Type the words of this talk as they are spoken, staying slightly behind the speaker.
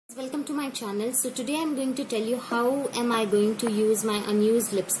Welcome to my channel. So today I'm going to tell you how am I going to use my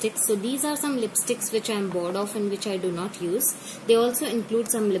unused lipsticks. So these are some lipsticks which I'm bored of and which I do not use. They also include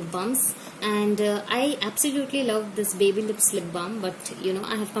some lip balms, and I absolutely love this Baby Lips lip balm, but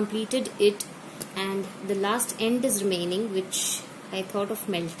I have completed it and the last end is remaining, which I thought of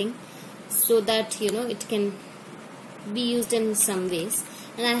melting so that it can be used in some ways.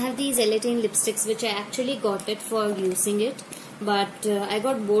 And I have these Lakme lipsticks which I actually got it for using it, but I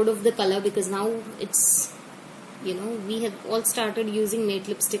got bored of the color because now it's we have all started using matte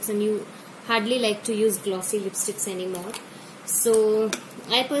lipsticks and you hardly like to use glossy lipsticks anymore. So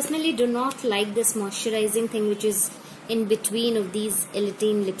I personally do not like this moisturizing thing which is in between of these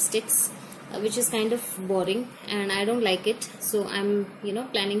Lakme lipsticks, which is kind of boring and I don't like it. So I'm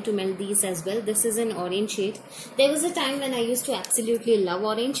planning to melt these as well. This is an orange shade. There was a time when I used to absolutely love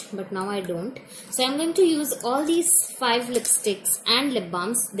orange, but now I don't. So I'm going to use all these 5 lipsticks and lip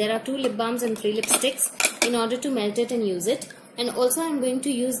balms. There are 2 lip balms and 3 lipsticks in order to melt it and use it. And also I'm going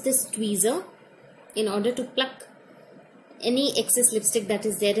to use this tweezer in order to pluck any excess lipstick that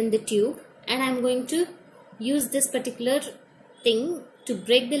is there in the tube, and I'm going to use this particular thing to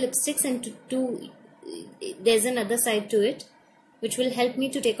break the lipsticks, and there's another side to it which will help me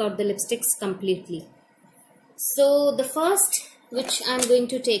to take out the lipsticks completely. So the first which I'm going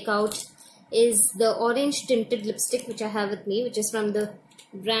to take out is the orange tinted lipstick which I have with me, which is from the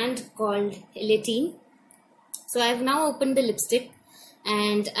brand called Lakme. So I've now opened the lipstick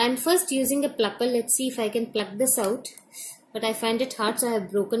and I'm first using a plucker. Let's see if I can pluck this out, but I find it hard, so I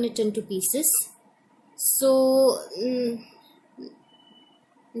have broken it into pieces. So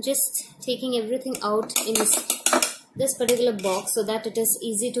just taking everything out in this particular box so that it is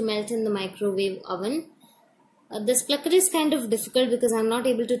easy to melt in the microwave oven. This plucker is kind of difficult because I'm not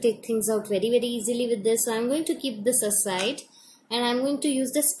able to take things out very easily with this, so I'm going to keep this aside and I'm going to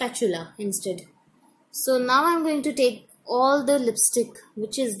use the spatula instead. So now I'm going to take all the lipstick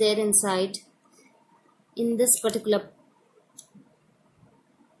which is there inside in this particular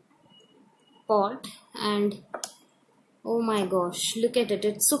pot, and oh my gosh, look at it.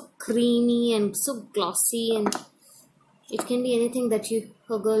 It's so creamy and so glossy, and it can be anything that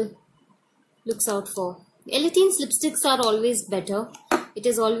a girl looks out for. Lakme's lipsticks are always better. It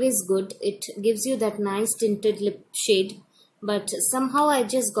is always good. It gives you that nice tinted lip shade. But somehow I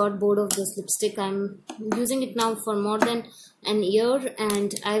just got bored of this lipstick. I'm using it now for more than an year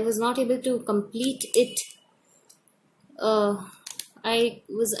and I was not able to complete it. I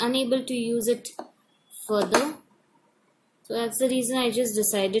was unable to use it further. So that's the reason I just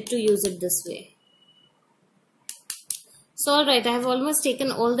decided to use it this way. So alright, I have almost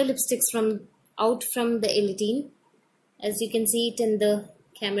taken all the lipsticks out from the Lakme. As you can see it in the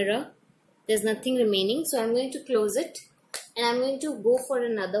camera, there's nothing remaining. So I'm going to close it and I'm going to go for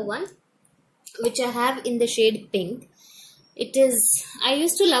another one which I have in the shade pink. I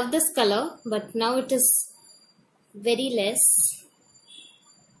used to love this color, but now it is very less.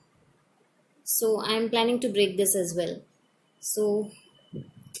 So I'm planning to break this as well. So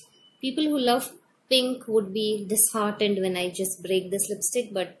people who love pink would be disheartened when I just break this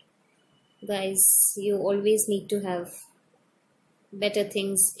lipstick, but guys, you always need to have better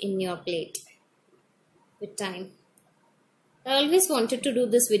things in your plate with time. I always wanted to do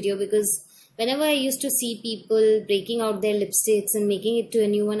this video because whenever I used to see people breaking out their lipsticks and making it to a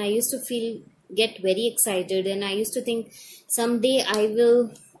new one, I used to get very excited, and I used to think someday I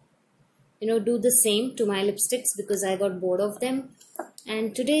will do the same to my lipsticks because I got bored of them.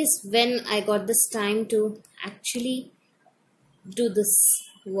 And today is when I got this time to actually do this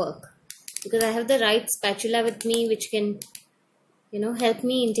work, because I have the right spatula with me which can help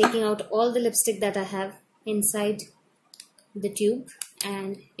me in taking out all the lipstick that I have inside the tube,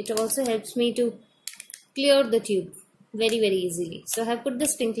 and it also helps me to clear the tube very easily. So I have put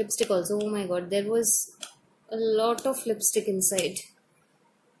this pink lipstick also. Oh my god, there was a lot of lipstick inside.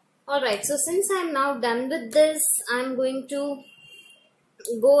 Alright, so since I'm now done with this, I'm going to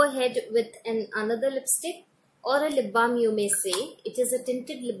go ahead with another lipstick or a lip balm, you may say. It is a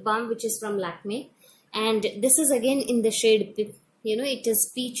tinted lip balm which is from Lakme, and this is again in the shade, it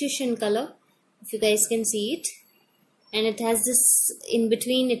is peachish in color, if you guys can see it. And it has this, in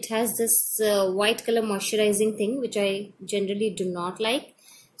between it has this white color moisturizing thing which I generally do not like.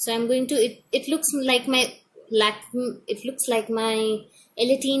 So I'm going to, it looks like my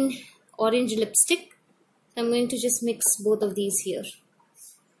Lakme orange lipstick. So I'm going to just mix both of these here.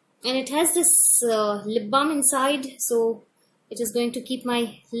 And it has this lip balm inside, so it is going to keep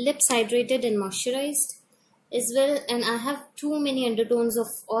my lips hydrated and moisturized as well. And I have too many undertones of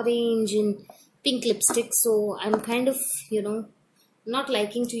orange and pink lipstick, so I'm kind of not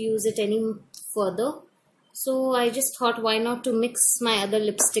liking to use it any further. So I just thought, why not to mix my other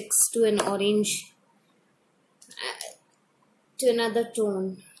lipsticks to an orange, to another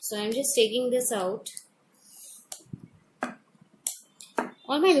tone. So I'm just taking this out.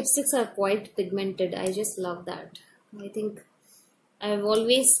 All my lipsticks are quite pigmented. I just love that. I think I've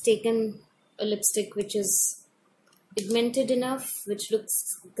always taken a lipstick which is pigmented enough, which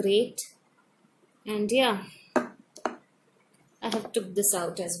looks great. And yeah, I have took this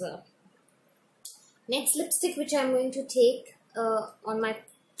out as well. Next lipstick which I'm going to take on my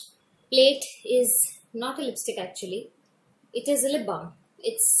plate is not a lipstick actually. It is a lip balm.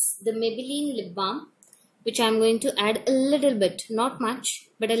 It's the Maybelline Lip Balm, which I'm going to add a little bit, not much,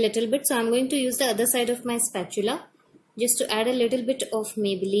 but a little bit. So I'm going to use the other side of my spatula just to add a little bit of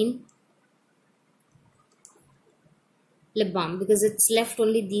Maybelline Lip Balm, because it's left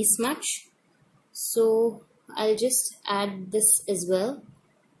only this much. So I'll just add this as well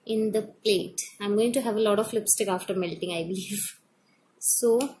in the plate. I'm going to have a lot of lipstick after melting, I believe.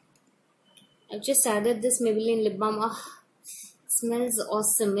 So I've just added this Maybelline Lip Balm. Smells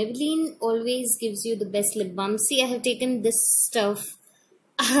awesome. Maybelline always gives you the best lip balm. See, I have taken this stuff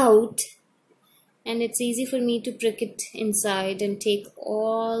out and it's easy for me to prick it inside and take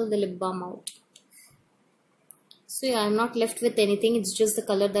all the lip balm out. So yeah, I'm not left with anything. It's just the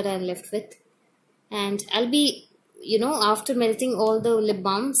color that I'm left with. And I'll be, after melting all the lip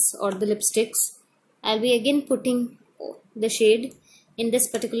balms or the lipsticks, I'll be again putting the shade in this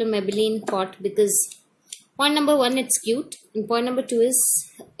particular Maybelline pot, because point number 1, it's cute, and point number 2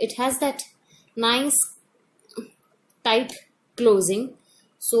 is it has that nice tight closing,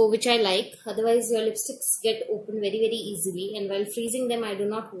 so which I like. Otherwise your lipsticks get open very easily, and while freezing them I do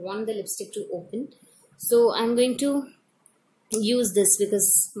not want the lipstick to open. So I'm going to use this,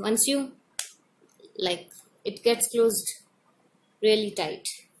 because once you it gets closed really tight.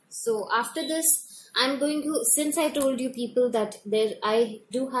 So after this, I'm going to, since I told you people that I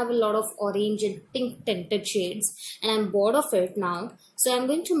do have a lot of orange and pink tinted shades and I'm bored of it now, so I'm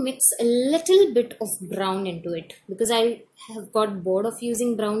going to mix a little bit of brown into it, because I have got bored of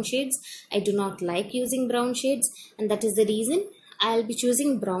using brown shades. I do not like using brown shades, and that is the reason I'll be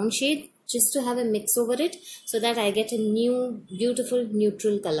choosing brown shade just to have a mix over it, so that I get a new beautiful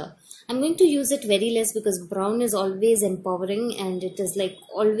neutral color. I'm going to use it very less, because brown is always empowering and it is like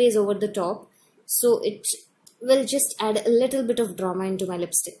always over the top. So it will just add a little bit of drama into my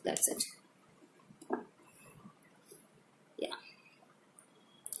lipstick. That's it. Yeah.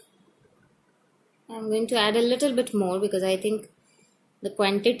 I'm going to add a little bit more, because I think the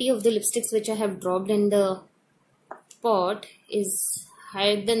quantity of the lipsticks which I have dropped in the pot is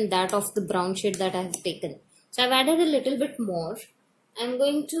higher than that of the brown shade that I have taken. So I've added a little bit more. I'm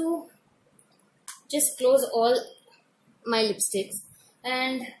going to just close all my lipsticks.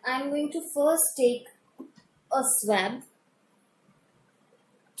 And I'm going to first take a swab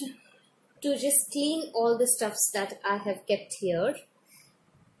to just clean all the stuffs that I have kept here.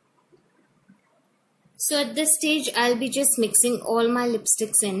 So at this stage, I'll be just mixing all my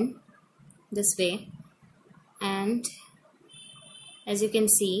lipsticks in this way. And as you can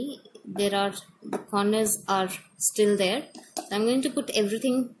see, the corners are still there. So I'm going to put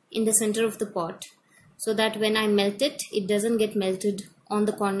everything in the center of the pot, so that when I melt it, it doesn't get melted on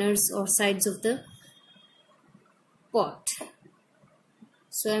the corners or sides of the pot.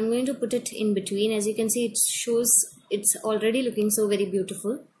 So I'm going to put it in between. As you can see, it shows it's already looking so very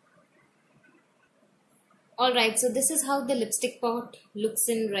beautiful. Alright, so this is how the lipstick pot looks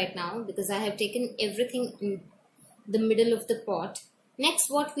in right now, because I have taken everything in the middle of the pot. Next,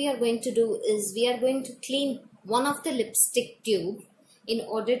 what we are going to do is we are going to clean one of the lipstick tube in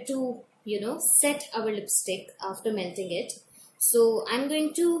order to set our lipstick after melting it. So I'm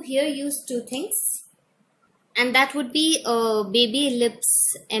going to here use 2 things, and that would be a baby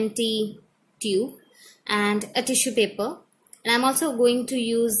lips empty tube and a tissue paper, and I'm also going to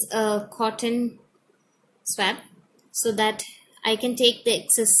use a cotton swab, so that I can take the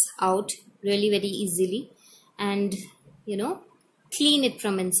excess out really very easily and clean it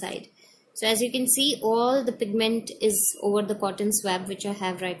from inside. So as you can see, all the pigment is over the cotton swab which I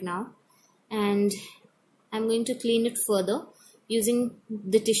have right now. And I'm going to clean it further using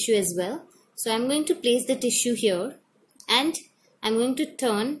the tissue as well. So I'm going to place the tissue here, and I'm going to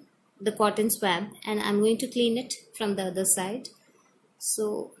turn the cotton swab, and I'm going to clean it from the other side.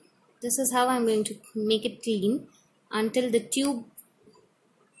 So this is how I'm going to make it clean until the tube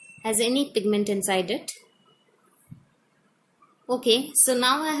has any pigment inside it. Okay, so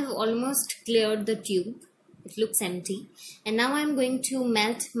now I have almost cleared the tube. It looks empty, and now I'm going to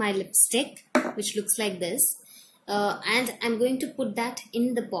melt my lipstick, which looks like this. and I'm going to put that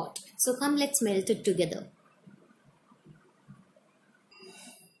in the pot. So come, let's melt it together.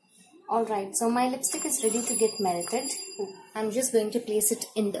 Alright, so my lipstick is ready to get melted. I'm just going to place it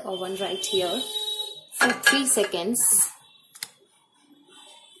in the oven right here for 3 seconds.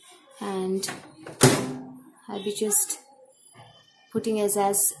 And I'll be just putting it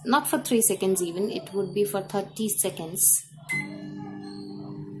as not for 3 seconds even, it would be for 30 seconds.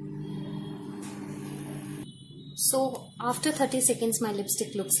 So after 30 seconds my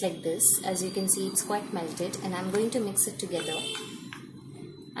lipstick looks like this. As you can see, it's quite melted, and I'm going to mix it together.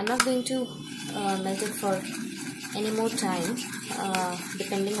 I'm not going to melt it for any more time,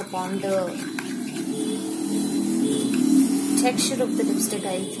 depending upon the texture of the lipstick.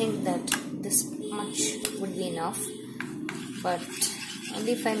 I think that this much would be enough, but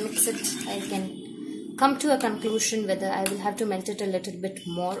only if I mix it I can come to a conclusion whether I will have to melt it a little bit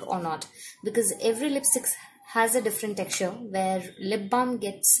more or not, because every lipstick has a different texture, where lip balm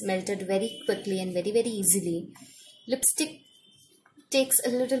gets melted very quickly and very easily. Lipstick takes a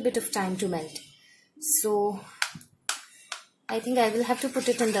little bit of time to melt. So I think I will have to put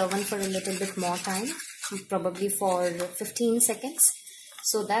it in the oven for a little bit more time, probably for 15 seconds,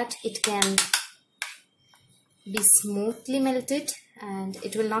 so that it can be smoothly melted and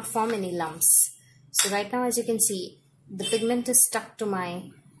it will not form any lumps. So right now, as you can see, the pigment is stuck to my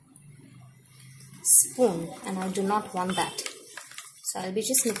spoon and I do not want that. So I'll be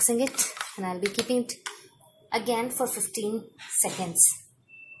just mixing it and I'll be keeping it again for 15 seconds.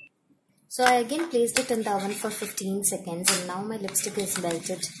 So I again placed it in the oven for 15 seconds, and now my lipstick is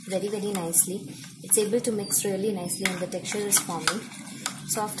melted very nicely. It's able to mix really nicely and the texture is forming.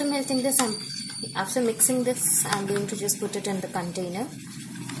 So after melting this, after mixing this, I'm going to just put it in the container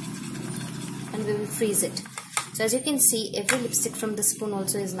and we will freeze it. So as you can see, every lipstick from the spoon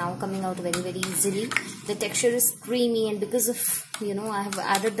also is now coming out very easily. The texture is creamy, and because of, I have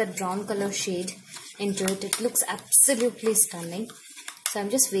added that brown color shade into it, it looks absolutely stunning. So I'm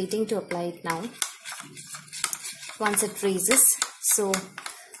just waiting to apply it now once it freezes. So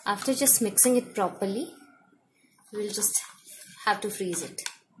after just mixing it properly, we'll just have to freeze it.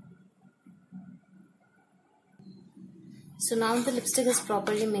 So now the lipstick is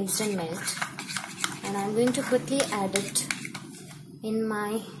properly mixed and melted, and I'm going to quickly add it in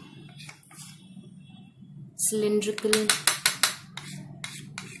my cylindrical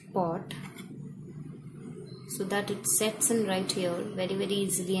pot, so that it sets in right here very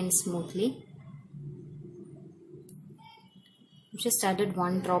easily and smoothly. I've just added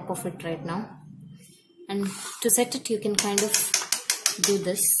 1 drop of it right now, and to set it you can kind of do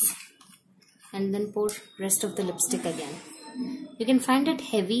this and then pour rest of the lipstick again. You can find it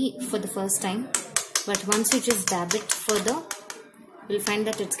heavy for the first time, but once you just dab it further, you'll find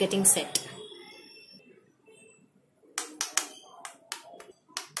that it's getting set.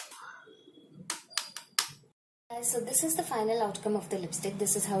 So this is the final outcome of the lipstick.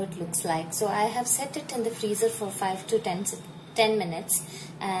 This is how it looks like. So I have set it in the freezer for 5 to 10 minutes,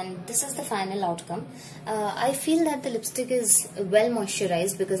 and this is the final outcome. I feel that the lipstick is well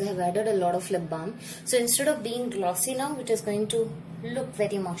moisturized because I have added a lot of lip balm. So instead of being glossy now, it is going to look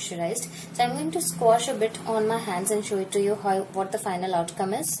very moisturized. So I'm going to squash a bit on my hands and show it to you what the final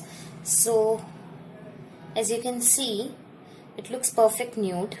outcome is. So as you can see, it looks perfect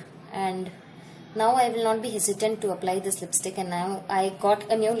nude, and now I will not be hesitant to apply this lipstick, and now I got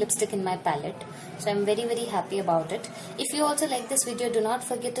a new lipstick in my palette. So I'm very happy about it. If you also like this video, do not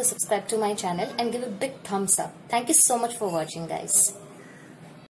forget to subscribe to my channel and give a big thumbs up. Thank you so much for watching, guys.